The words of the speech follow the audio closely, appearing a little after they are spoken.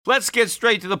Let's get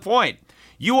straight to the point.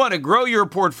 You want to grow your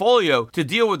portfolio to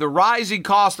deal with the rising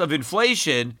cost of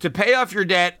inflation, to pay off your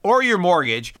debt or your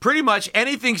mortgage, pretty much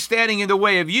anything standing in the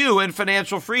way of you and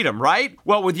financial freedom, right?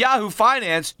 Well, with Yahoo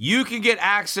Finance, you can get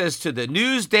access to the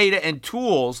news, data, and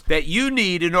tools that you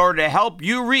need in order to help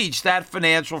you reach that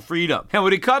financial freedom. And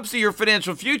when it comes to your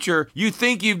financial future, you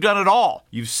think you've done it all.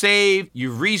 You've saved,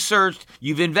 you've researched,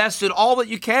 you've invested all that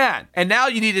you can. And now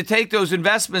you need to take those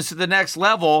investments to the next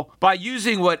level by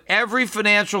using what every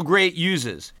financial great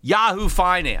uses. Yahoo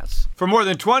Finance. For more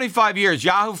than 25 years,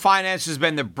 Yahoo Finance has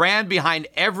been the brand behind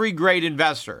every great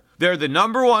investor. They're the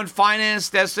 #1 finance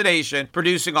destination,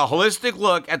 producing a holistic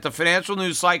look at the financial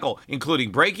news cycle,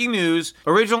 including breaking news,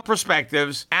 original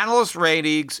perspectives, analyst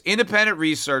ratings, independent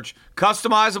research,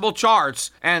 customizable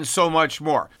charts, and so much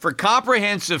more. For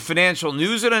comprehensive financial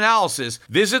news and analysis,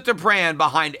 visit the brand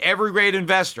behind every great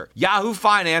investor,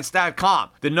 yahoofinance.com,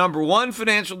 the #1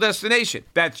 financial destination.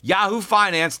 That's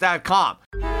yahoofinance.com.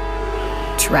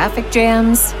 Traffic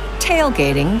jams,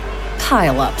 tailgating,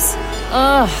 pileups.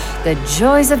 Ugh, the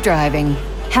joys of driving.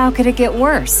 How could it get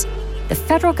worse? The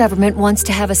federal government wants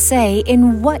to have a say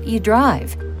in what you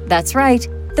drive. That's right.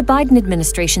 The Biden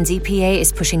administration's EPA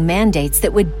is pushing mandates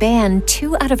that would ban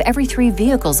 2 out of every 3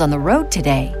 vehicles on the road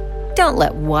today. Don't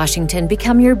let Washington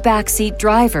become your backseat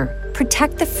driver.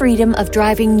 Protect the freedom of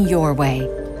driving your way.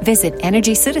 Visit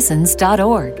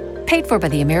EnergyCitizens.org. Paid for by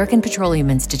the American Petroleum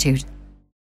Institute.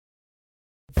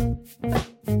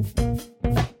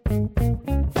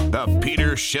 The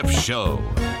Peter Schiff Show.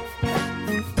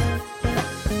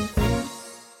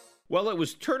 Well, it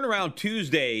was turnaround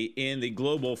Tuesday in the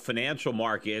global financial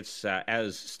markets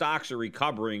as stocks are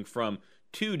recovering from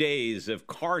 2 days of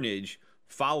carnage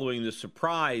following the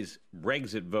surprise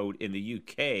Brexit vote in the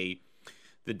UK.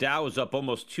 The Dow was up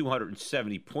almost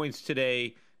 270 points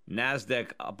today.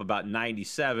 NASDAQ up about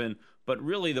 97. But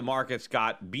really, the markets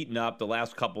got beaten up the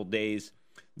last couple days.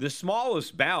 The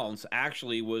smallest bounce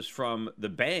actually was from the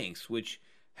banks, which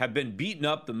have been beaten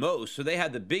up the most. So they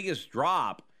had the biggest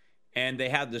drop and they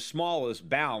had the smallest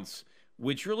bounce,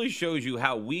 which really shows you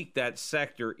how weak that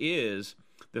sector is.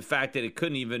 The fact that it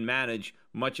couldn't even manage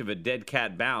much of a dead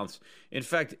cat bounce. In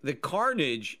fact, the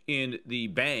carnage in the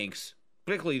banks,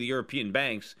 particularly the European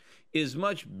banks, is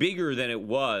much bigger than it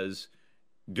was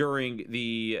during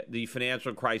the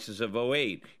financial crisis of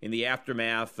 '08, in the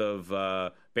aftermath of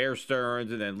Bear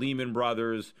Stearns and then Lehman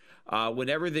Brothers, when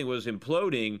everything was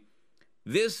imploding.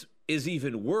 This is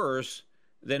even worse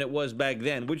than it was back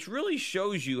then, which really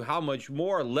shows you how much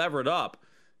more levered up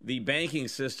the banking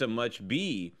system must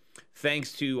be,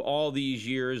 thanks to all these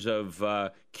years of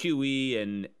QE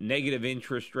and negative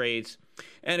interest rates.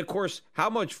 And, of course, how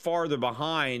much farther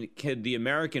behind could the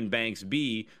American banks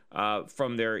be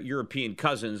from their European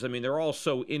cousins? I mean, they're all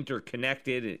so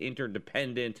interconnected and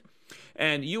interdependent.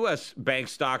 And U.S. bank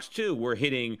stocks, too, were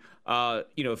hitting,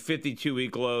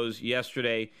 52-week lows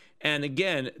yesterday. And,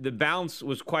 again, the bounce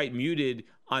was quite muted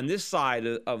on this side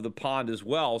of the pond as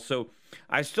well. So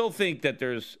I still think that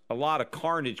there's a lot of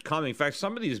carnage coming. In fact,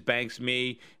 some of these banks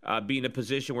may be in a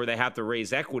position where they have to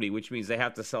raise equity, which means they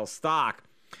have to sell stock.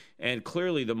 And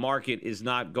clearly the market is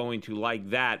not going to like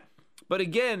that. But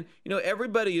again,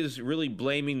 everybody is really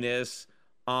blaming this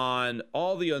on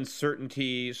all the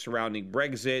uncertainty surrounding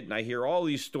Brexit. And I hear all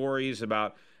these stories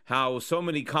about how so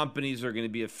many companies are going to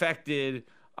be affected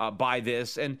by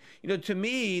this. And, to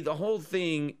me, the whole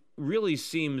thing really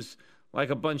seems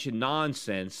like a bunch of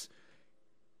nonsense.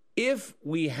 If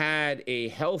we had a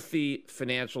healthy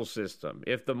financial system,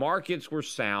 if the markets were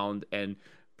sound and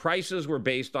prices were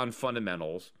based on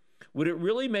fundamentals, would it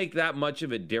really make that much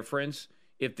of a difference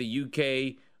if the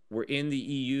UK were in the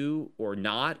EU or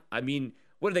not? I mean,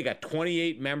 what do they got,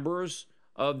 28 members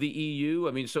of the EU?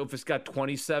 I mean, so if it's got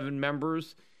 27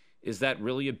 members, is that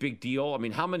really a big deal? I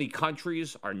mean, how many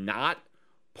countries are not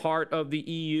part of the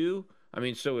EU? I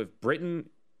mean, so if Britain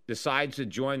decides to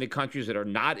join the countries that are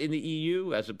not in the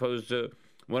EU as opposed to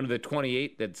one of the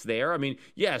 28 that's there, I mean,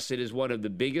 yes, it is one of the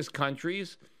biggest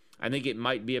countries. I think it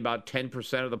might be about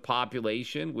 10% of the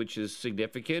population, which is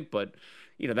significant, but,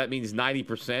 that means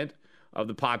 90% of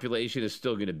the population is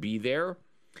still going to be there.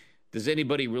 Does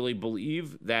anybody really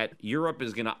believe that Europe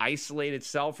is going to isolate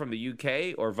itself from the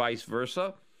UK or vice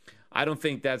versa? I don't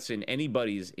think that's in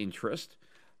anybody's interest.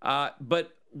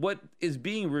 But what is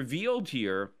being revealed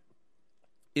here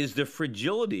is the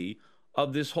fragility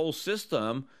of this whole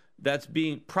system that's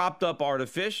being propped up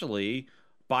artificially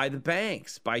by the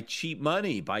banks, by cheap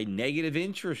money, by negative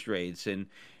interest rates. And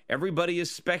everybody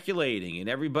is speculating and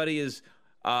everybody is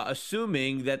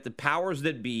assuming that the powers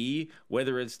that be,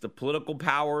 whether it's the political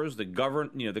powers, the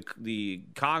the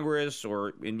Congress,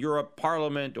 or in Europe,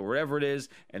 Parliament, or whatever it is,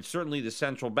 and certainly the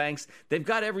central banks, they've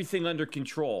got everything under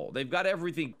control. They've got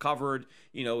everything covered.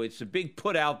 It's a big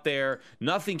put out there.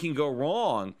 Nothing can go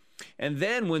wrong. And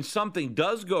then when something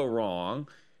does go wrong,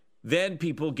 then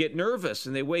people get nervous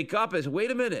and they wake up and say, wait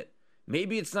a minute,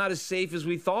 maybe it's not as safe as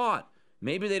we thought.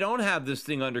 Maybe they don't have this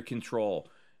thing under control.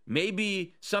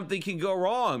 Maybe something can go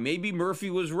wrong. Maybe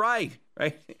Murphy was right?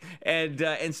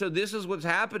 And so this is what's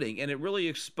happening, and it really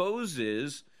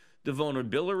exposes the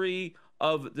vulnerability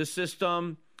of the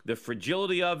system, the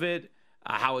fragility of it,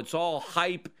 how it's all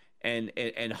hype and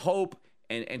hope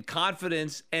and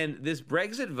confidence. And this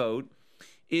Brexit vote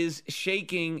is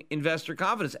shaking investor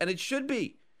confidence, and it should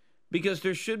be, because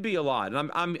there should be a lot.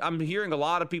 And I'm hearing a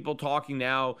lot of people talking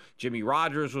now. Jimmy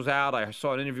Rogers was out. I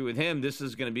saw an interview with him. This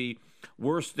is going to be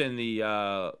worse than the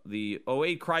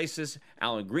 '08 crisis.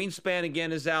 Alan Greenspan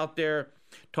again is out there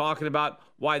talking about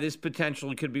why this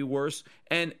potentially could be worse.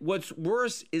 And what's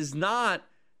worse is not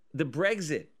the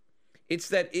Brexit. It's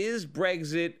that is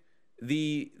Brexit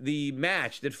the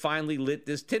match that finally lit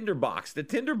this tinderbox. The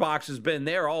tinderbox has been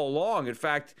there all along. In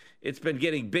fact, it's been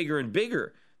getting bigger and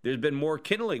bigger. There's been more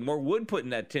kindling, more wood put in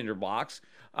that tinderbox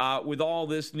with all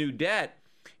this new debt.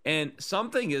 And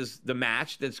something is the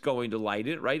match that's going to light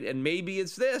it, right? And maybe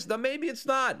it's this. Now, maybe it's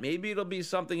not. Maybe it'll be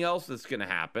something else that's going to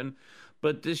happen.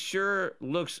 But this sure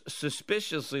looks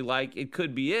suspiciously like it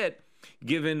could be it,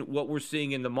 given what we're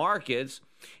seeing in the markets.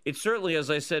 It certainly, as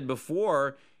I said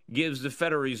before, gives the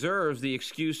Federal Reserve the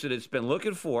excuse that it's been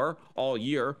looking for all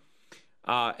year,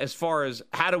 as far as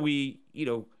how do we,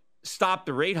 stop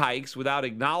the rate hikes without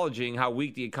acknowledging how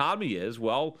weak the economy is.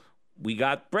 Well, we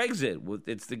got Brexit.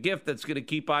 It's the gift that's going to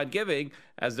keep on giving,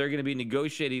 as they're going to be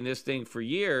negotiating this thing for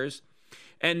years.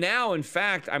 And now, in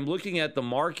fact, I'm looking at the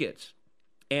markets,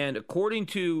 and according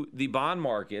to the bond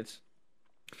markets,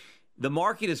 the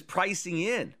market is pricing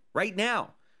in right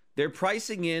now. They're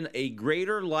pricing in a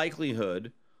greater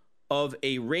likelihood of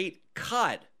a rate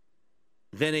cut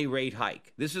than a rate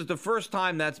hike. This is the first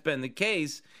time that's been the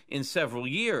case in several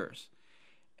years.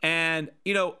 And,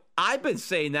 I've been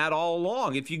saying that all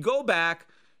along. If you go back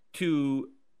to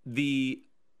the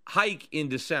hike in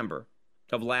December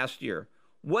of last year,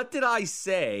 what did I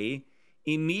say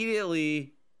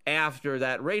immediately after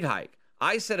that rate hike?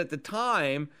 I said at the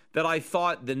time that I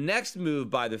thought the next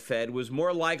move by the Fed was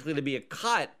more likely to be a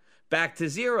cut back to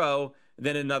zero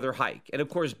than another hike. And of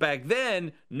course, back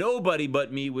then, nobody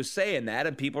but me was saying that.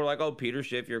 And people are like, oh, Peter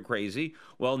Schiff, you're crazy.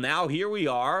 Well, now here we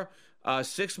are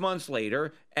 6 months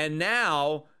later. And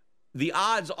now the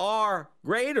odds are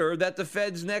greater that the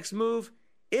Fed's next move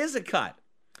is a cut.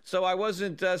 So I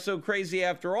wasn't so crazy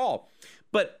after all.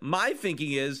 But my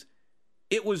thinking is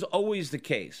it was always the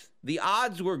case. The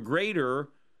odds were greater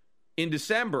in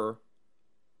December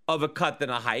of a cut than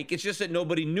a hike. It's just that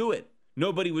nobody knew it.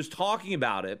 Nobody was talking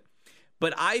about it.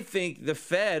 But I think the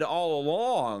Fed all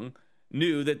along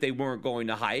knew that they weren't going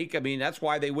to hike. I mean, that's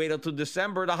why they waited until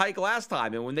December to hike last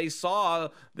time. And when they saw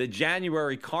the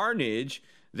January carnage,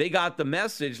 they got the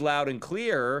message loud and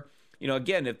clear.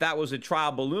 Again, if that was a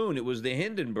trial balloon, it was the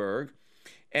Hindenburg.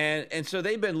 And so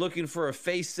they've been looking for a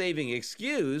face-saving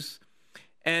excuse.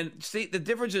 And see, the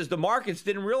difference is the markets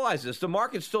didn't realize this. The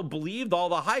markets still believed all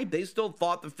the hype. They still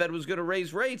thought the Fed was going to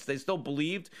raise rates. They still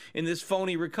believed in this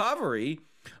phony recovery.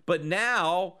 But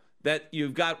now that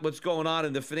you've got what's going on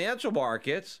in the financial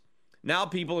markets, now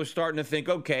people are starting to think,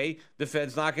 okay, the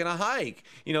Fed's not going to hike.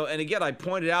 And again, I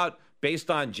pointed out,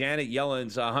 based on Janet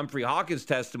Yellen's Humphrey Hawkins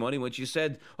testimony, when she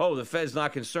said, oh, the Fed's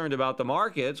not concerned about the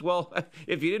markets. Well,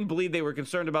 if you didn't believe they were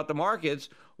concerned about the markets,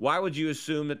 why would you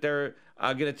assume that they're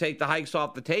going to take the hikes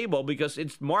off the table? Because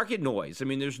it's market noise. I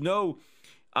mean, there's no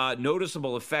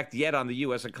noticeable effect yet on the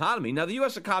U.S. economy. Now, the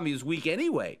U.S. economy is weak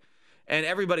anyway, and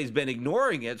everybody's been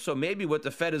ignoring it. So maybe what the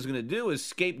Fed is going to do is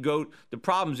scapegoat the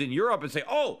problems in Europe and say,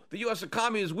 oh, the U.S.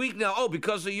 economy is weak now. Oh,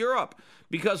 because of Europe,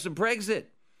 because of Brexit.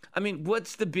 I mean,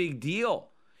 what's the big deal?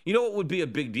 What would be a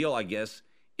big deal, I guess,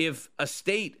 if a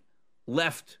state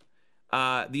left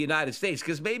the United States?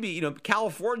 Because maybe,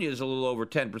 California is a little over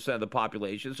 10% of the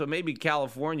population. So maybe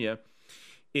California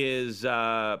is,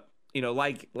 like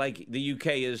the UK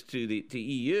is to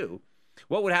EU.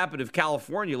 What would happen if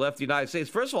California left the United States?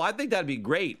 First of all, I think that'd be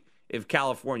great if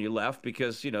California left,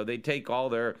 because, they take all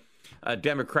their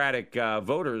Democratic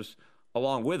voters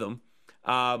along with them.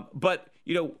 But,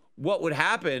 what would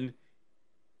happen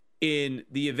in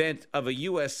the event of a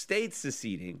U.S. state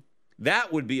seceding?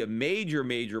 That would be a major,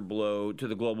 major blow to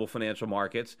the global financial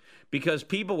markets, because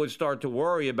people would start to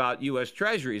worry about U.S.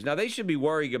 treasuries. Now, they should be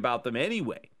worrying about them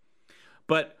anyway.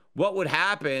 But what would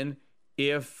happen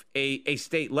if a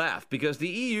state left? Because the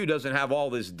EU doesn't have all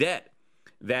this debt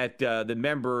that the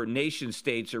member nation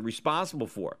states are responsible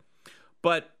for.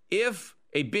 But if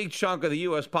a big chunk of the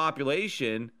U.S.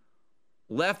 population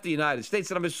left the United States,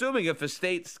 and I'm assuming if a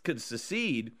state could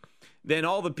secede, then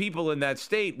all the people in that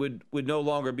state would no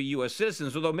longer be U.S.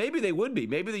 citizens, although maybe they would be.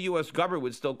 Maybe the U.S. government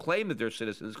would still claim that they're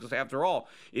citizens, because after all,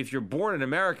 if you're born in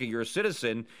America, you're a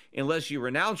citizen unless you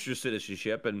renounce your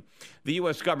citizenship, and the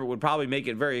U.S. government would probably make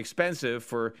it very expensive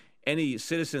for any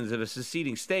citizens of a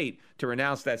seceding state to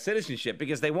renounce that citizenship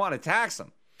because they want to tax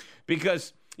them.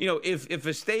 Because, if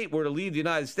a state were to leave the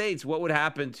United States, what would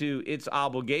happen to its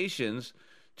obligations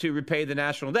to repay the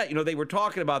national debt? They were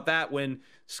talking about that when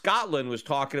Scotland was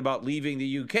talking about leaving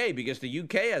the UK, because the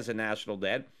UK has a national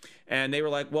debt. And they were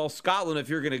like, well, Scotland, if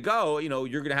you're going to go,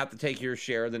 you're going to have to take your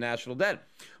share of the national debt.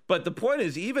 But the point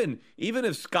is, even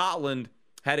if Scotland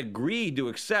had agreed to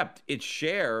accept its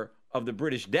share of the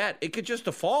British debt, it could just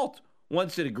default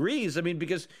once it agrees.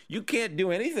 Because you can't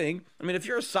do anything. If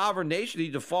you're a sovereign nation,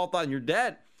 you default on your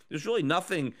debt. There's really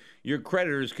nothing your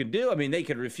creditors can do. They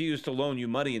could refuse to loan you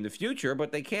money in the future,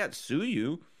 but they can't sue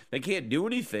you. They can't do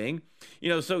anything.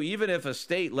 So even if a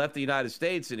state left the United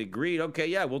States and agreed, okay,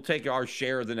 yeah, we'll take our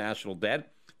share of the national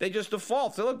debt, they just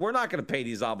default. So look, we're not going to pay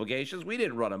these obligations. We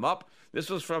didn't run them up. This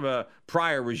was from a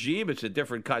prior regime. It's a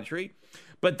different country.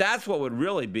 But that's what would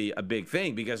really be a big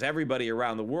thing, because everybody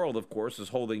around the world, of course, is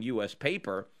holding U.S.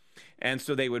 paper. And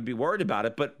so they would be worried about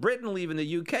it. But Britain leaving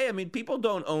the UK, people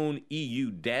don't own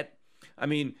EU debt.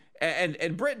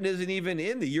 And Britain isn't even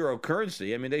in the euro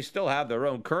currency. They still have their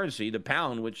own currency, the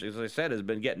pound, which, as I said, has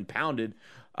been getting pounded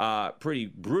pretty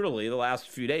brutally the last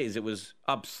few days. It was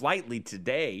up slightly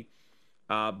today,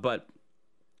 but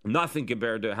nothing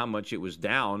compared to how much it was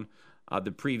down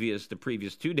the previous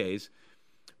 2 days.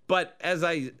 But as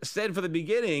I said from the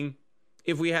beginning,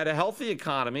 if we had a healthy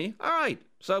economy, all right,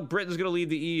 so Britain's going to leave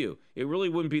the EU. It really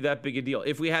wouldn't be that big a deal.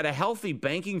 If we had a healthy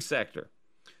banking sector,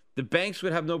 the banks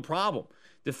would have no problem.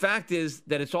 The fact is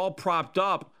that it's all propped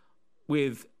up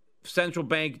with central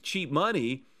bank cheap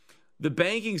money. The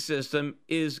banking system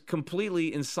is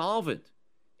completely insolvent.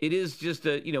 It is just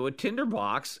a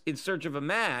tinderbox in search of a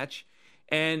match,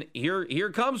 and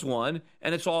here comes one,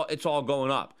 and it's all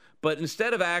going up. But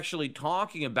instead of actually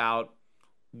talking about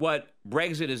what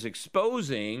Brexit is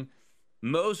exposing,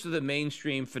 most of the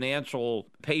mainstream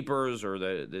financial papers or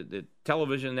the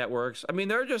television networks,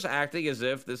 they're just acting as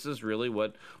if this is really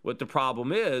what the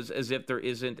problem is, as if there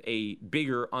isn't a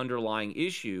bigger underlying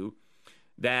issue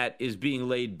that is being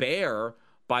laid bare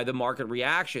by the market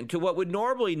reaction to what would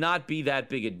normally not be that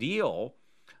big a deal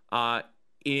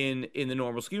in the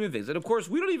normal scheme of things. And of course,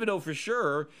 we don't even know for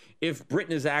sure if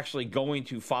Britain is actually going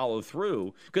to follow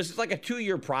through, because it's like a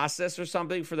 2-year process or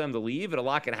something for them to leave, and a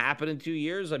lot can happen in 2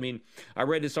 years. I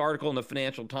read this article in the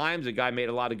Financial Times. A guy made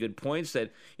a lot of good points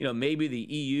that, maybe the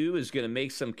EU is going to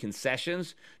make some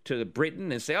concessions to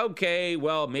Britain and say, okay,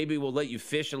 well, maybe we'll let you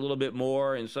fish a little bit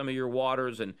more in some of your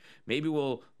waters, and maybe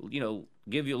we'll,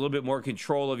 give you a little bit more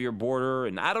control of your border.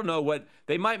 And I don't know what,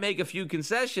 they might make a few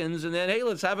concessions, and then, hey,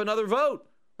 let's have another vote.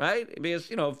 Right?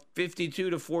 Because, 52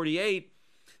 to 48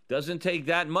 doesn't take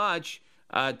that much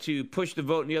to push the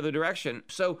vote in the other direction.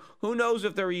 So who knows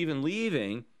if they're even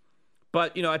leaving.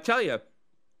 But, I tell you,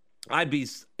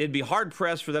 it'd be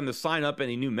hard-pressed for them to sign up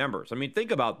any new members.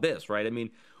 Think about this,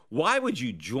 right? Why would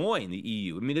you join the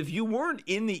EU? If you weren't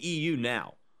in the EU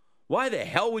now, why the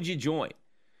hell would you join?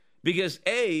 Because,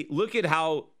 A, look at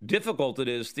how difficult it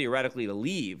is theoretically to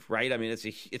leave, right?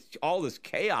 It's all this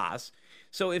chaos.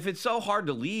 So if it's so hard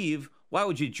to leave, why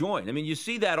would you join? You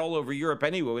see that all over Europe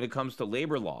anyway when it comes to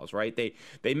labor laws, right?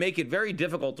 They make it very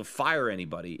difficult to fire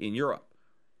anybody in Europe.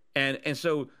 And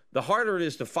so the harder it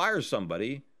is to fire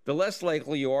somebody, the less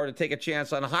likely you are to take a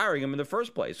chance on hiring them in the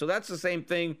first place. So that's the same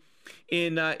thing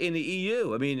in the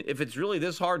EU. If it's really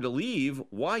this hard to leave,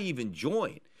 why even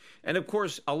join? And of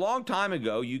course, a long time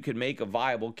ago, you could make a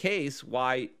viable case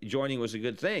why joining was a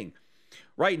good thing.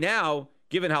 Right now,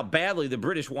 given how badly the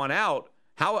British want out,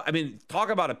 talk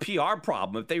about a PR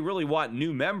problem. If they really want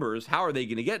new members, how are they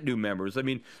going to get new members?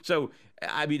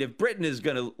 If Britain is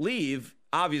going to leave,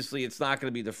 obviously it's not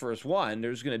going to be the first one.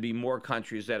 There's going to be more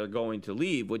countries that are going to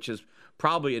leave, which is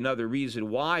probably another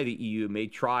reason why the EU may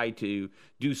try to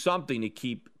do something to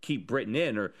keep Britain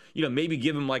in, or maybe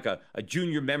give them like a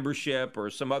junior membership or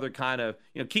some other kind of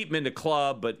keep them in the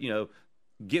club, but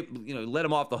let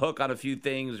them off the hook on a few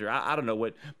things, or I don't know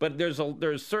what. But there's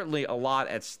certainly a lot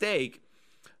at stake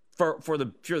for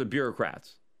the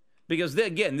bureaucrats. Because,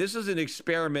 again, this is an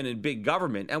experiment in big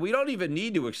government, and we don't even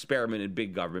need to experiment in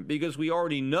big government because we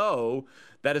already know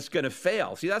that it's going to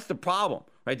fail. See, that's the problem,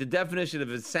 right? The definition of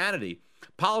insanity.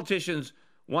 Politicians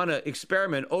want to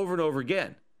experiment over and over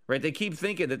again, right? They keep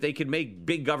thinking that they can make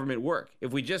big government work.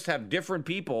 If we just have different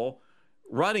people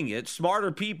running it, smarter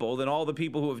people than all the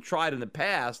people who have tried in the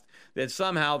past, that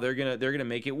somehow they're gonna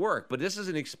make it work. But this is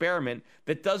an experiment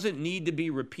that doesn't need to be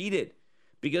repeated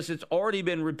because it's already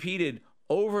been repeated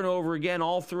over and over again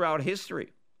all throughout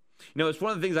history. It's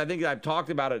one of the things I think I've talked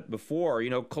about it before.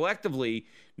 Collectively,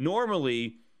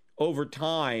 normally over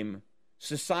time,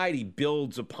 society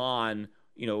builds upon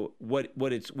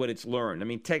what it's learned. I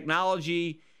mean,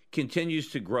 technology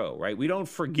continues to grow, right? We don't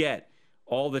forget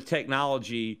all the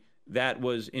technology that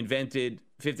was invented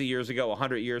 50 years ago,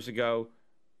 100 years ago,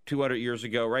 200 years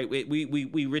ago, right?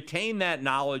 We retain that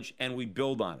knowledge and we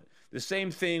build on it. The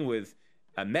same thing with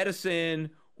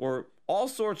medicine or all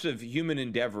sorts of human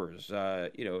endeavors,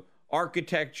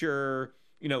 architecture.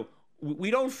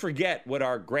 We don't forget what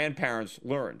our grandparents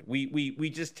learned. We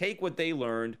just take what they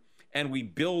learned and we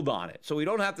build on it. So we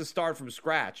don't have to start from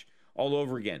scratch all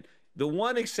over again. The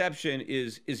one exception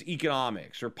is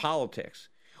economics or politics.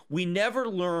 We never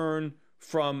learn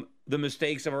from the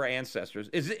mistakes of our ancestors.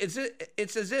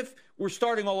 It's as if we're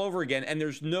starting all over again and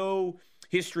there's no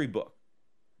history book.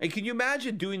 And can you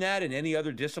imagine doing that in any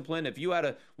other discipline? If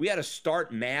we had to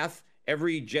start math,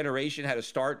 every generation had to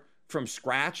start from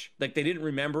scratch, like they didn't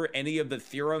remember any of the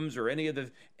theorems or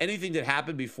anything that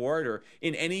happened before it, or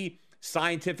in any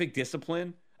scientific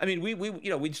discipline. I mean,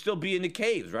 we'd still be in the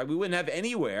caves, right? We wouldn't have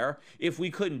anywhere if we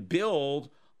couldn't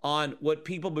build on what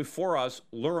people before us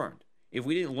learned. If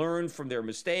we didn't learn from their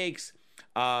mistakes,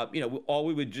 all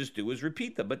we would just do is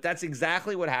repeat them. But that's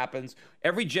exactly what happens.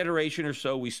 Every generation or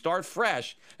so, we start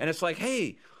fresh, and it's like,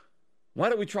 hey, why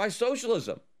don't we try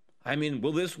socialism? I mean,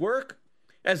 will this work?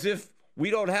 As if we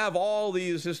don't have all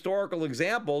these historical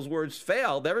examples where it's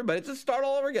failed. Everybody, just start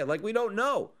all over again, like we don't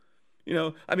know.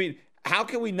 I mean, how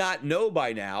can we not know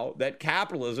by now that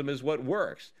capitalism is what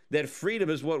works, that freedom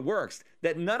is what works,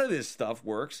 that none of this stuff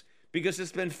works because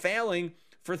it's been failing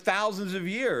for thousands of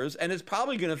years, and it's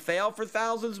probably going to fail for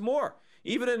thousands more,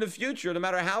 even in the future, no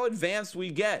matter how advanced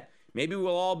we get. Maybe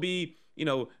we'll all be,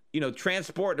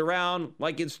 transported around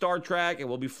like in Star Trek, and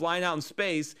we'll be flying out in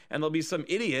space, and there'll be some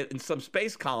idiot in some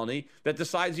space colony that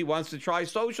decides he wants to try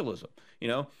socialism,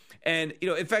 And,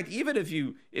 in fact, even if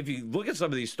you look at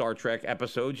some of these Star Trek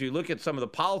episodes, you look at some of the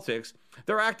politics,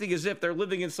 they're acting as if they're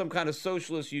living in some kind of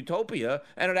socialist utopia,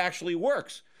 and it actually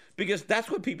works because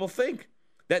that's what people think.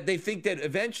 That they think that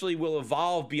eventually we'll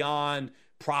evolve beyond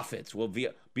profits.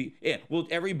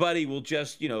 Everybody will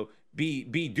just,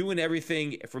 be doing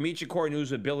everything from each according to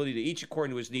his ability to each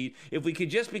according to his need. If we could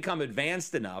just become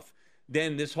advanced enough,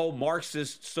 then this whole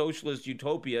Marxist socialist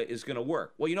utopia is going to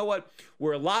work. Well, you know what?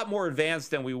 We're a lot more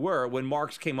advanced than we were when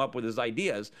Marx came up with his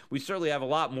ideas. We certainly have a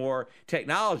lot more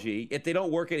technology. If they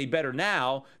don't work any better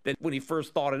now than when he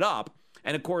first thought it up.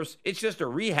 And of course, it's just a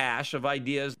rehash of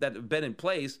ideas that have been in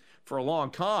place for a long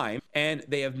time, and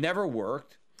they have never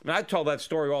worked. And I tell that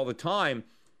story all the time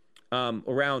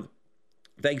around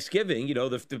Thanksgiving.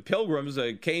 The pilgrims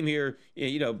came here,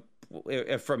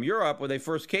 from Europe when they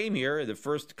first came here, the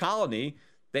first colony.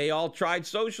 They all tried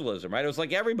socialism, right? It was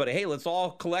like everybody, hey, let's all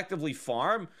collectively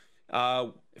farm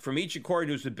from each according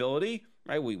to his ability.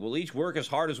 Right, we'll each work as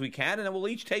hard as we can, and then we'll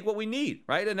each take what we need,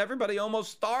 right? And everybody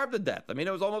almost starved to death. I mean,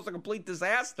 it was almost a complete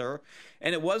disaster.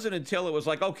 And it wasn't until it was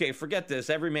like, okay, forget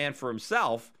this, every man for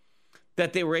himself,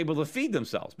 that they were able to feed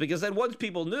themselves. Because then once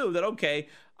people knew that, okay,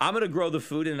 I'm going to grow the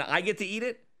food and I get to eat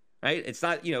it, right? It's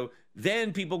not,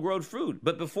 then people growed food.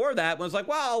 But before that, when it's like,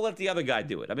 well, I'll let the other guy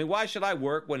do it. I mean, why should I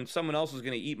work when someone else is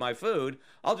going to eat my food?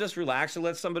 I'll just relax and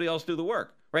let somebody else do the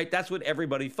work. Right? That's what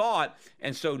everybody thought.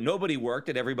 And so nobody worked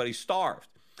and everybody starved.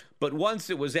 But once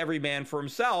it was every man for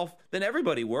himself, then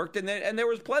everybody worked and there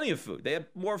was plenty of food. They had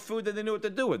more food than they knew what to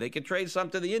do with. They could trade some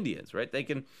to the Indians, right? They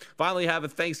can finally have a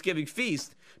Thanksgiving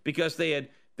feast because they had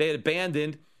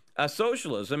abandoned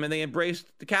socialism and they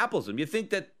embraced the capitalism. You think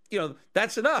that,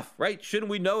 that's enough, right?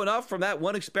 Shouldn't we know enough from that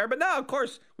one experiment? No, of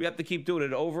course, we have to keep doing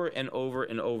it over and over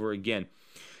and over again.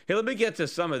 Hey, let me get to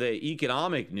some of the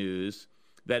economic news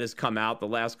that has come out the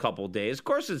last couple of days. Of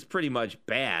course, it's pretty much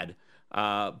bad.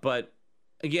 But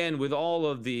again, with all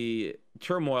of the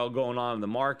turmoil going on in the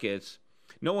markets,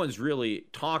 no one's really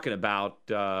talking about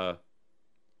the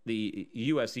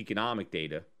U.S. economic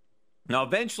data. Now,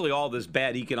 eventually, all this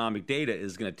bad economic data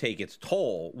is going to take its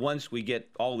toll once we get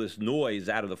all this noise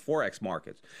out of the Forex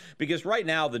markets. Because right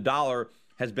now, the dollar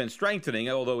has been strengthening,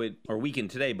 although it weakened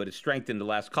today, but it strengthened the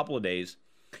last couple of days.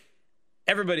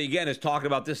 everybody, again, is talking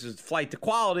about this as flight to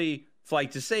quality,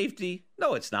 flight to safety.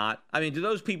 No, it's not. I mean, do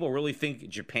those people really think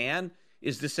Japan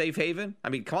is the safe haven? I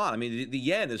mean, come on. I mean, the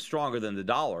yen is stronger than the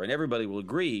dollar, and everybody will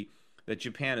agree that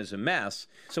Japan is a mess.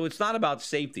 So it's not about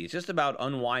safety. It's just about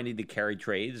unwinding the carry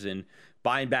trades and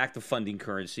buying back the funding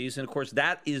currencies. And, of course,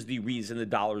 that is the reason the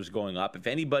dollar is going up. If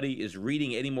anybody is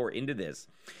reading any more into this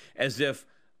as if,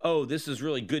 oh, this is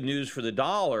really good news for the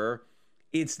dollar,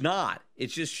 it's not.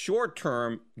 It's just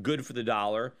short-term good for the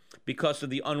dollar because of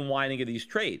the unwinding of these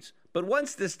trades. But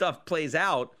once this stuff plays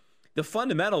out, the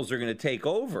fundamentals are going to take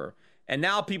over. And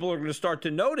now people are going to start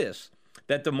to notice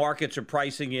that the markets are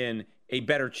pricing in a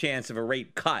better chance of a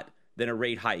rate cut than a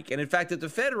rate hike. And in fact, if the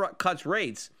Fed cuts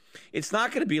rates, it's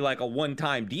not going to be like a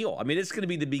one-time deal. I mean, it's going to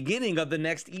be the beginning of the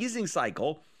next easing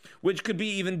cycle, which could be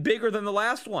even bigger than the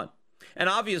last one. And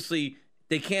obviously,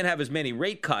 they can't have as many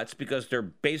rate cuts because they're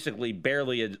basically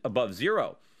barely above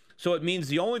zero. So it means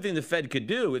the only thing the Fed could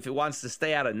do if it wants to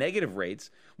stay out of negative rates,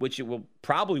 which it will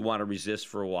probably want to resist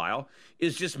for a while,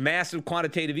 is just massive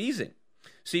quantitative easing.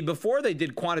 See, before they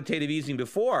did quantitative easing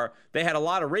before, they had a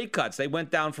lot of rate cuts. They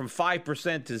went down from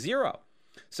 5% to 0.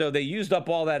 So they used up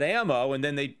all that ammo, and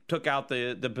then they took out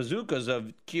the bazookas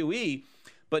of QE.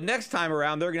 But next time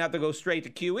around, they're going to have to go straight to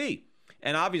QE.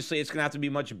 And obviously, it's going to have to be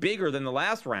much bigger than the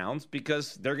last rounds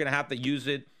because they're going to have to use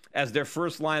it as their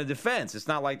first line of defense. It's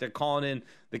not like they're calling in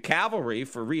the cavalry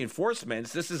for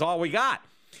reinforcements. This is all we got.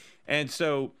 And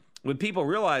so when people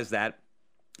realize that,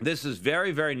 this is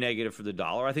very, very negative for the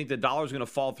dollar. I think the dollar is going to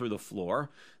fall through the floor.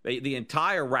 The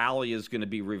entire rally is going to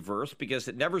be reversed because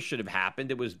it never should have happened.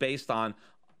 It was based on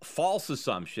false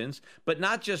assumptions, but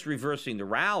not just reversing the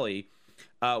rally.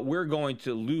 We're going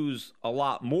to lose a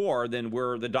lot more than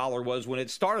where the dollar was when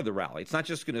it started the rally. It's not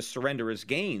just going to surrender its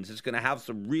gains. It's going to have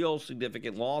some real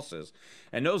significant losses,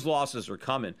 and those losses are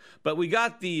coming. But we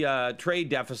got the trade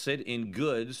deficit in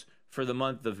goods for the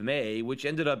month of May, which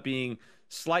ended up being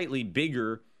slightly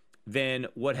bigger than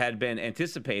what had been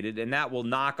anticipated, and that will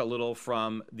knock a little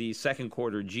from the second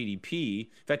quarter GDP. In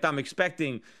fact, I'm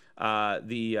expecting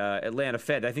the Atlanta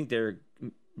Fed, I think they're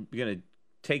going to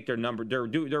take their number. They're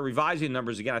revising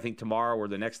numbers again, I think, tomorrow or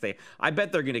the next day. I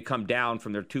bet they're going to come down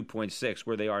from their 2.6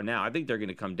 where they are now. I think they're going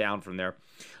to come down from there.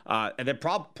 And they're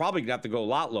probably going to have to go a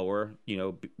lot lower,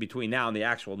 between now and the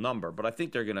actual number. But I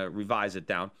think they're going to revise it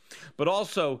down. But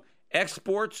also,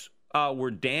 exports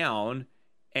were down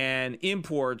and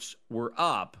imports were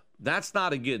up. That's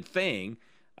not a good thing,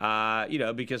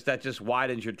 because that just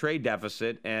widens your trade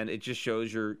deficit and it just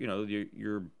shows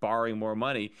you're borrowing more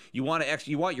money. You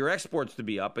want your exports to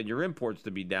be up and your imports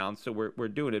to be down. So we're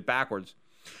doing it backwards.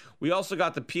 We also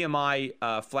got the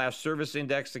PMI flash service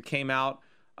index that came out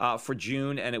for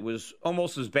June, and it was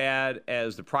almost as bad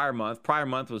as the prior month. Prior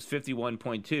month was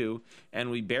 51.2,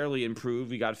 and we barely improved.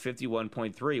 We got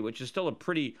 51.3, which is still a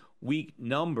pretty weak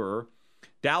number.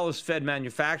 Dallas Fed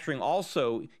manufacturing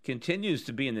also continues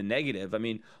to be in the negative. I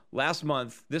mean, this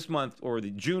month, or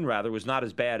the June rather, was not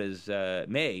as bad as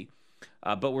May,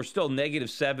 but we're still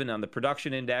 -7 on the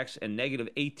production index and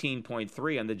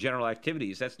 -18.3 on the general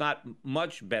activities. That's not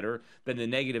much better than the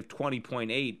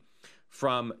 -20.8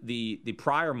 from the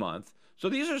prior month. So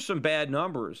these are some bad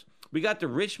numbers. We got the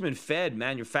Richmond Fed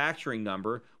manufacturing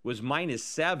number was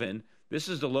 -7. This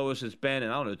is the lowest it's been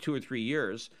in, 2 or 3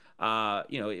 years.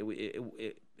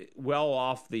 Well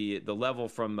off the level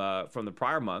from the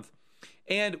prior month.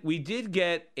 And we did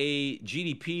get a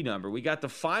GDP number. We got the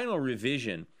final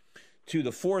revision to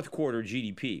the fourth quarter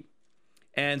GDP.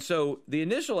 And so the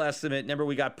initial estimate, remember,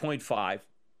 we got 0.5.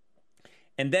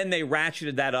 And then they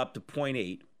ratcheted that up to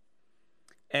 0.8.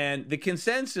 And the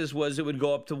consensus was it would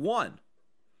go up to 1.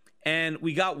 And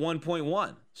we got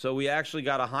 1.1. So we actually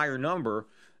got a higher number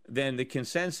than the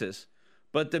consensus.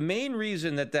 But the main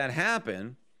reason that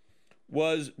happened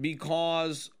was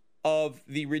because of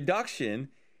the reduction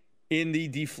in the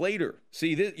deflator.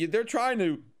 See, they're trying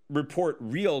to report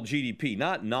real GDP,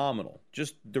 not nominal,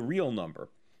 just the real number,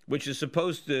 which is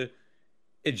supposed to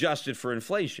adjust it for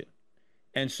inflation.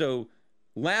 And so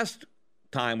last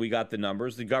time we got the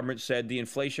numbers, the government said the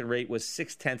inflation rate was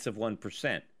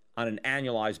 0.6% on an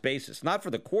annualized basis, not for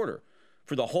the quarter,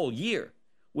 for the whole year,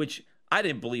 which I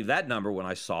didn't believe that number when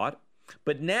I saw it.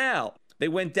 But now they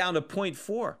went down to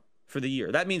 0.4 for the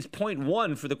year. That means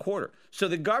 0.1 for the quarter. So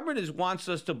the government wants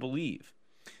us to believe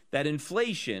that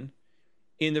inflation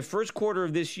in the first quarter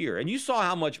of this year, and you saw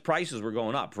how much prices were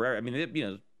going up.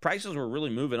 Prices were really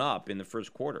moving up in the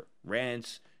first quarter.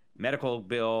 Rents, medical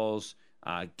bills,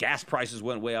 gas prices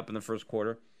went way up in the first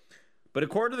quarter. But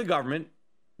according to the government,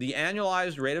 the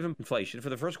annualized rate of inflation for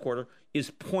the first quarter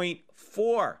is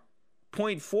 0.4.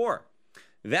 0.4.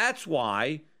 That's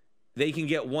why they can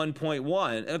get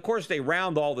 1.1. And of course, they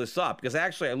round all this up because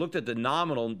actually I looked at the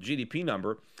nominal GDP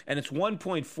number and it's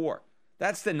 1.4.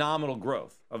 That's the nominal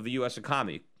growth of the U.S.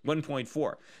 economy,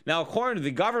 1.4. Now, according to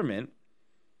the government,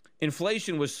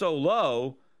 inflation was so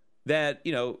low that,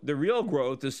 the real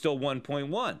growth is still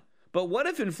 1.1. But what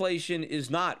if inflation is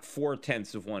not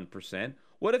 0.4%?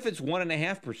 What if it's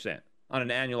 1.5% on an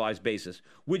annualized basis,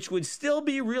 which would still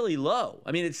be really low?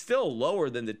 I mean, it's still lower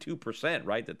than the 2%,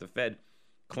 right, that the Fed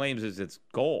claims is its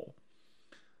goal.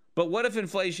 But what if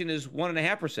inflation is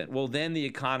 1.5%? Well, then the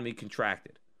economy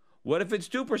contracted. What if it's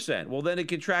 2%? Well, then it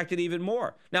contracted even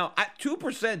more. Now,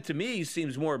 2% to me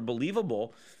seems more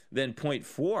believable than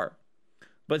 0.4.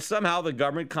 But somehow the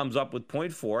government comes up with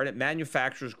 0.4 and it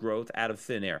manufactures growth out of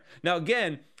thin air. Now,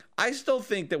 again, I still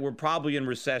think that we're probably in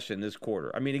recession this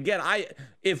quarter. I mean, again,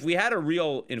 if we had a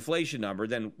real inflation number,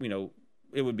 then,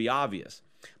 it would be obvious.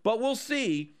 But we'll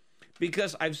see,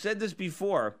 because I've said this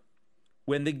before,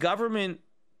 when the government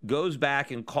goes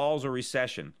back and calls a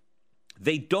recession,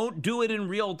 they don't do it in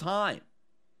real time,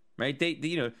 right?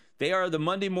 They are the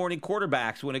Monday morning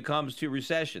quarterbacks when it comes to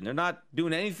recession. They're not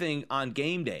doing anything on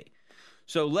game day.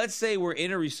 So let's say we're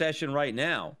in a recession right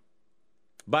now.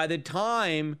 By the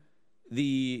time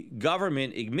the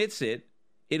government admits it,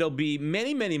 it'll be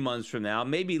many, many months from now,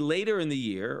 maybe later in the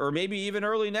year, or maybe even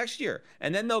early next year.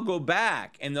 And then they'll go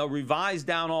back and they'll revise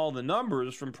down all the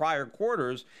numbers from prior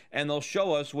quarters, and they'll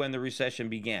show us when the recession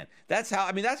began. That's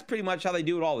pretty much how they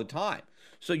do it all the time.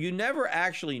 So you never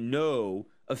actually know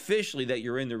officially that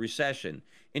you're in the recession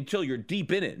until you're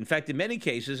deep in it. In fact, in many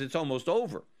cases, it's almost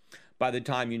over by the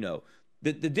time you know.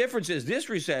 The difference is this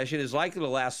recession is likely to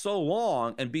last so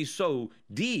long and be so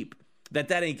deep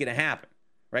that ain't going to happen,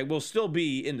 right? We'll still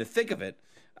be in the thick of it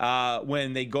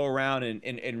when they go around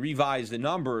and revise the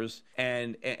numbers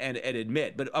and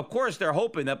admit. But, of course, they're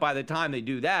hoping that by the time they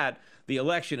do that, the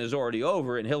election is already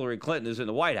over and Hillary Clinton is in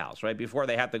the White House, right, before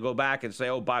they have to go back and say,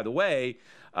 oh, by the way,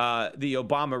 the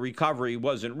Obama recovery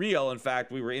wasn't real. In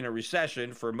fact, we were in a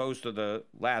recession for most of the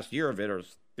last year of it, or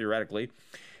theoretically.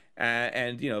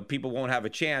 And people won't have a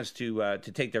chance to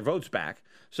take their votes back.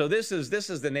 So this is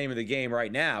the name of the game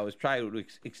right now, is try to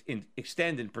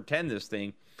extend and pretend this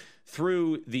thing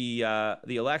through the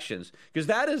elections, because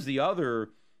that is the other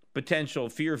potential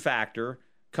fear factor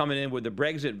coming in with the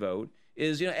Brexit vote.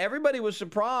 Is everybody was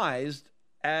surprised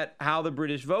at how the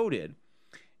British voted,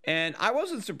 and I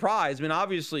wasn't surprised. I mean,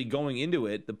 obviously going into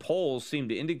it, the polls seemed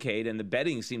to indicate and the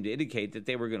betting seemed to indicate that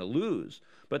they were going to lose.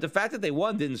 But the fact that they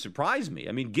won didn't surprise me.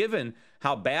 I mean, given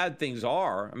how bad things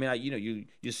are, I mean,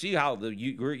 you see how the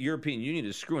European Union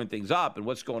is screwing things up and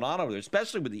what's going on over there,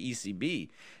 especially with the ECB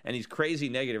and these crazy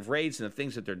negative rates and the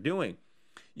things that they're doing.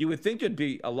 You would think there'd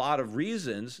be a lot of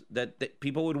reasons that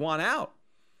people would want out.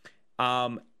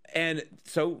 And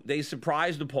so they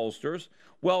surprised the pollsters.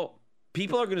 Well,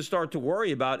 people are going to start to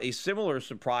worry about a similar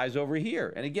surprise over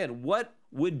here. And again, what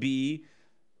would be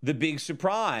the big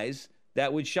surprise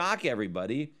that would shock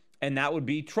everybody? And that would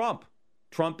be Trump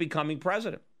becoming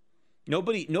president.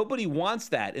 Nobody wants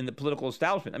that in the political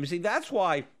establishment. I mean, see, that's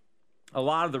why a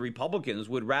lot of the Republicans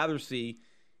would rather see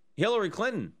Hillary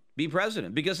Clinton be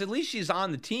president, because at least she's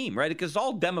on the team, right? Because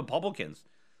all Republicans,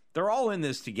 they're all in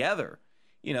this together,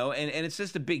 and it's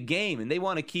just a big game, and they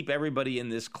want to keep everybody in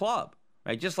this club,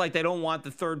 right? Just like they don't want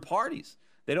the third parties.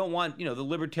 They don't want, the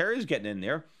libertarians getting in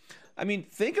there. I mean,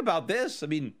 think about this. I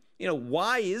mean,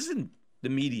 why isn't the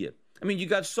media? I mean, you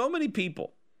got so many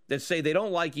people that say they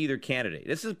don't like either candidate.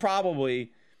 This is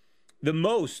probably the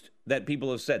most that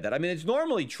people have said that. I mean, it's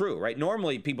normally true, right?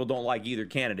 Normally people don't like either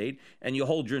candidate, and you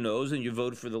hold your nose and you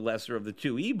vote for the lesser of the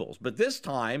two evils. But this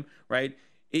time, right,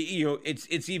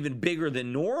 it's even bigger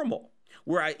than normal.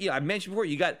 Where I mentioned before,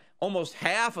 you got almost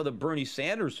half of the Bernie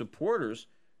Sanders supporters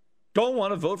don't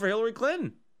want to vote for Hillary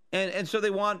Clinton, and so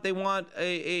they want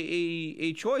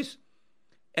a choice.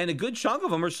 And a good chunk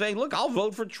of them are saying, look, I'll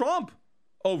vote for Trump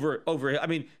over. I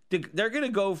mean, they're going to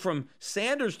go from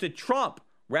Sanders to Trump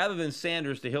rather than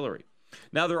Sanders to Hillary.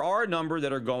 Now, there are a number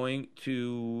that are going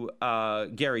to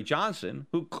Gary Johnson,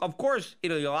 who, of course,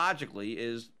 ideologically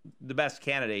is the best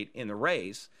candidate in the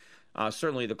race,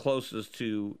 certainly the closest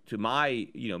to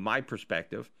my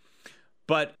perspective.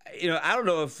 But, I don't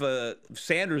know if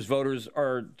Sanders voters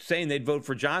are saying they'd vote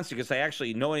for Johnson because they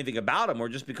actually know anything about him, or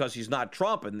just because he's not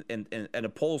Trump. And a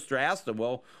pollster asked them,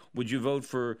 well, would you vote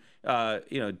for,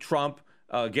 Trump,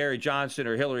 Gary Johnson,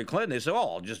 or Hillary Clinton? They say,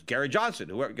 oh, just Gary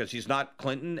Johnson, because he's not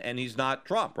Clinton and he's not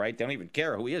Trump, right? They don't even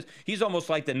care who he is. He's almost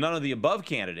like the none of the above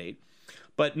candidate.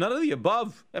 But none of the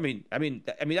above, I mean,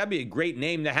 that'd be a great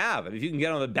name to have. I mean, if you can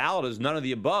get on the ballot as none of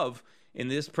the above in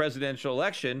this presidential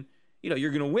election,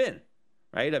 you're going to win.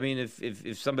 right? I mean,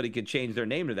 if somebody could change their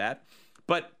name to that.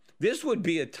 But this would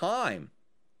be a time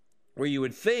where you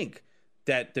would think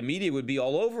that the media would be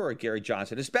all over Gary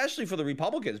Johnson, especially for the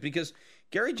Republicans, because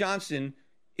Gary Johnson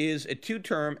is a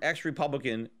two-term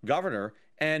ex-Republican governor,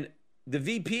 and the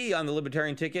VP on the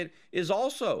Libertarian ticket is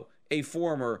also a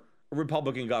former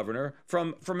Republican governor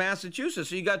from Massachusetts.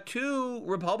 So you got two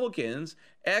Republicans,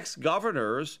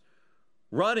 ex-governors,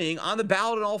 running on the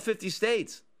ballot in all 50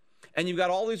 states. And you've got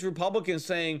all these Republicans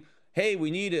saying, hey, we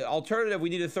need an alternative, we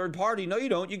need a third party. No, you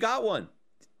don't. You got one.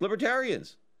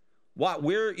 Libertarians.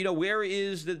 Where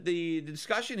is the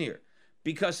discussion here?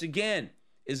 Because again,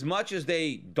 as much as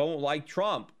they don't like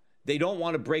Trump, they don't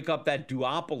want to break up that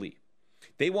duopoly.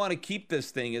 They want to keep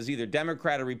this thing as either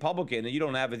Democrat or Republican, and you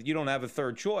don't have a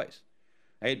third choice,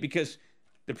 right? Because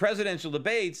the presidential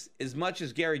debates, as much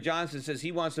as Gary Johnson says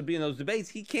he wants to be in those debates,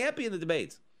 he can't be in the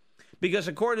debates. Because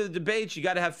according to the debates, you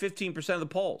got to have 15% of the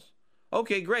polls.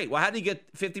 Okay, great. Well, how do you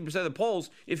get 50% of the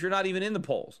polls if you're not even in the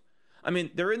polls? I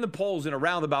mean, they're in the polls in a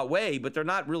roundabout way, but they're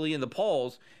not really in the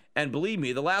polls. And believe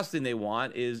me, the last thing they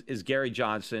want is Gary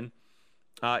Johnson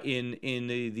in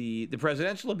the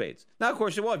presidential debates. Now, of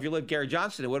course, well, if you let Gary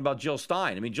Johnson, what about Jill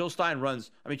Stein? I mean, Jill Stein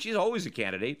she's always a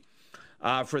candidate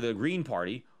for the Green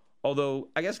Party. Although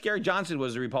I guess Gary Johnson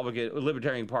was a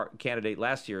Libertarian candidate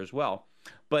last year as well.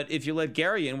 But if you let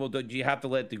Gary in, well, you have to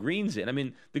let the Greens in. I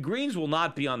mean, the Greens will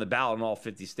not be on the ballot in all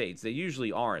 50 states. They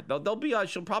usually aren't. They'll be on.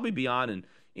 She'll probably be on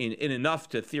in enough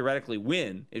to theoretically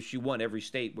win if she won every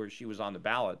state where she was on the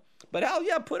ballot. But hell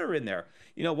yeah, put her in there.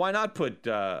 Why not put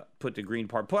the Green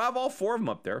Party? Have all four of them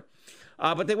up there.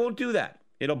 But they won't do that.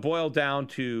 It'll boil down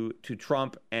to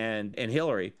Trump and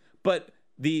Hillary. But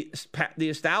the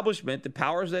establishment, the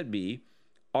powers that be,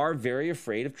 are very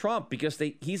afraid of Trump because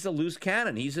he's a loose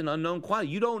cannon. He's an unknown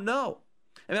quantity. You don't know.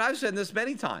 I mean, I've said this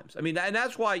many times. I mean, and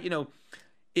that's why,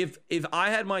 if I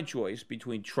had my choice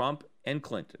between Trump and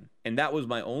Clinton, and that was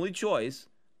my only choice,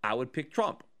 I would pick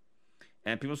Trump.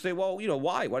 And people say, well,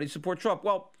 why? Why do you support Trump?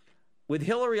 Well, with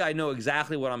Hillary, I know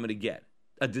exactly what I'm going to get.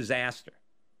 A disaster.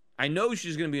 I know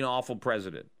she's going to be an awful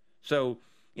president. So,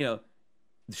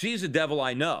 she's the devil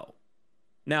I know.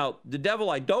 Now, the devil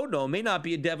I don't know may not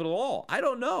be a devil at all. I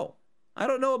don't know. I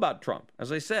don't know about Trump.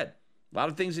 As I said, a lot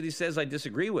of things that he says I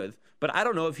disagree with, but I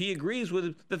don't know if he agrees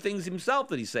with the things himself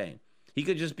that he's saying. He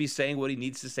could just be saying what he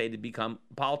needs to say to become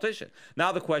a politician.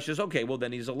 Now the question is, okay, well,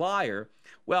 then he's a liar.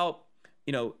 Well,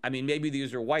 maybe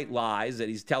these are white lies that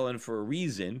he's telling for a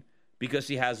reason because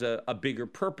he has a bigger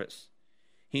purpose.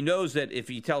 He knows that if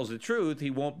he tells the truth, he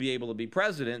won't be able to be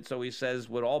president, so he says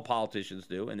what all politicians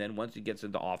do, and then once he gets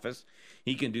into office,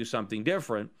 he can do something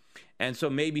different. And so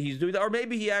maybe he's doing that, or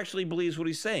maybe he actually believes what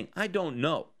he's saying. I don't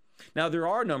know. Now, there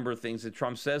are a number of things that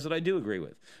Trump says that I do agree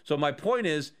with. So my point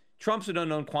is, Trump's an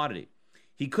unknown quantity.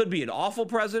 He could be an awful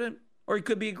president, or he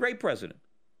could be a great president.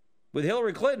 With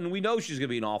Hillary Clinton, we know she's going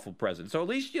to be an awful president. So at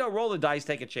least, roll the dice,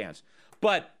 take a chance.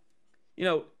 But,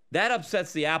 that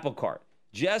upsets the apple cart.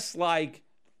 Just like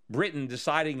Britain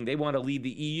deciding they want to leave the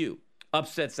EU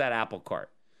upsets that apple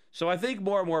cart. So I think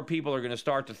more and more people are going to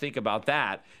start to think about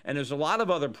that. And there's a lot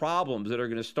of other problems that are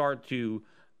going to start to,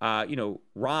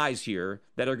 rise here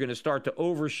that are going to start to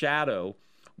overshadow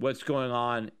what's going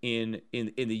on in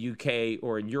the UK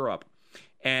or in Europe.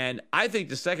 And I think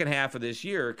the second half of this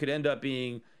year could end up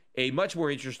being a much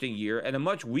more interesting year and a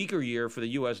much weaker year for the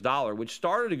U.S. dollar, which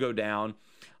started to go down,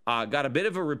 got a bit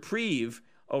of a reprieve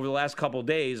over the last couple of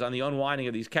days on the unwinding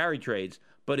of these carry trades.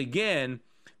 But again,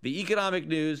 the economic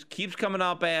news keeps coming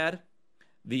out bad.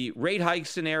 The rate hike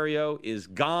scenario is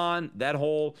gone. That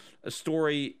whole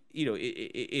story,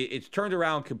 it's turned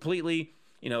around completely,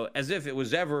 as if it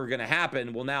was ever going to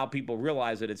happen. Well, now people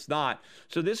realize that it's not.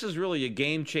 So this is really a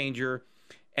game changer.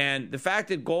 And the fact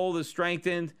that gold is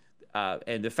strengthened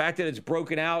and the fact that it's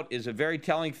broken out is a very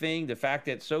telling thing. The fact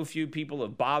that so few people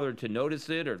have bothered to notice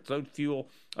it, or so few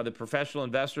of the professional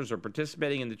investors are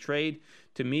participating in the trade,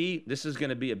 to me, this is going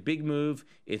to be a big move.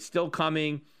 It's still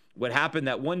coming. What happened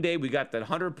that one day we got that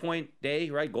 100-point day,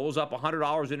 right? Gold's up $100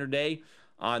 intraday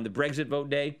on the Brexit vote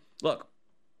day. Look,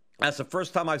 that's the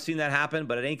first time I've seen that happen,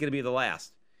 but it ain't going to be the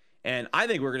last. And I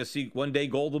think we're going to see one day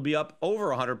gold will be up over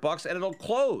 $100 and it'll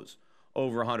close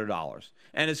over $100.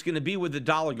 And it's going to be with the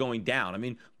dollar going down. I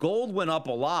mean, gold went up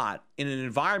a lot in an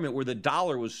environment where the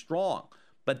dollar was strong.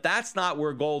 But that's not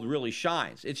where gold really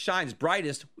shines. It shines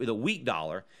brightest with a weak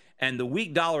dollar. And the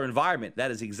weak dollar environment,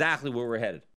 that is exactly where we're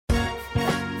headed.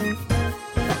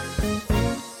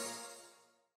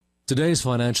 Today's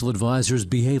financial advisors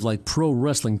behave like pro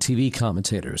wrestling TV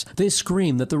commentators. They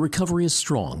scream that the recovery is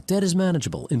strong, debt is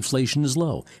manageable, inflation is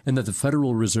low, and that the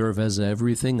Federal Reserve has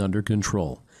everything under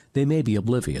control. They may be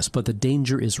oblivious, but the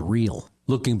danger is real.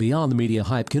 Looking beyond the media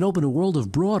hype can open a world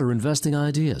of broader investing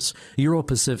ideas. Euro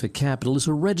Pacific Capital is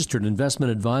a registered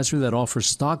investment advisor that offers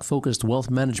stock-focused wealth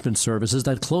management services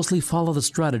that closely follow the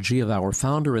strategy of our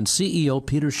founder and CEO,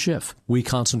 Peter Schiff. We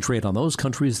concentrate on those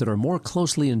countries that are more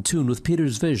closely in tune with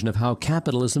Peter's vision of how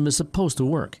capitalism is supposed to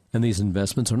work. And these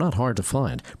investments are not hard to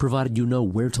find, provided you know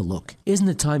where to look. Isn't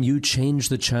it time you change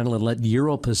the channel and let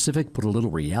Euro Pacific put a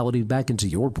little reality back into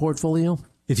your portfolio?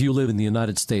 If you live in the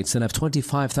United States and have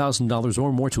 $25,000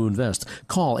 or more to invest,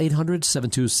 call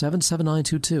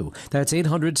 800-727-7922. That's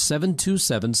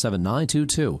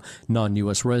 800-727-7922.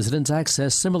 Non-U.S. residents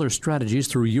access similar strategies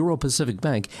through Euro Pacific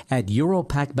Bank at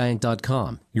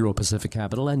europacbank.com. Euro Pacific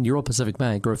Capital and Euro Pacific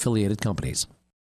Bank are affiliated companies.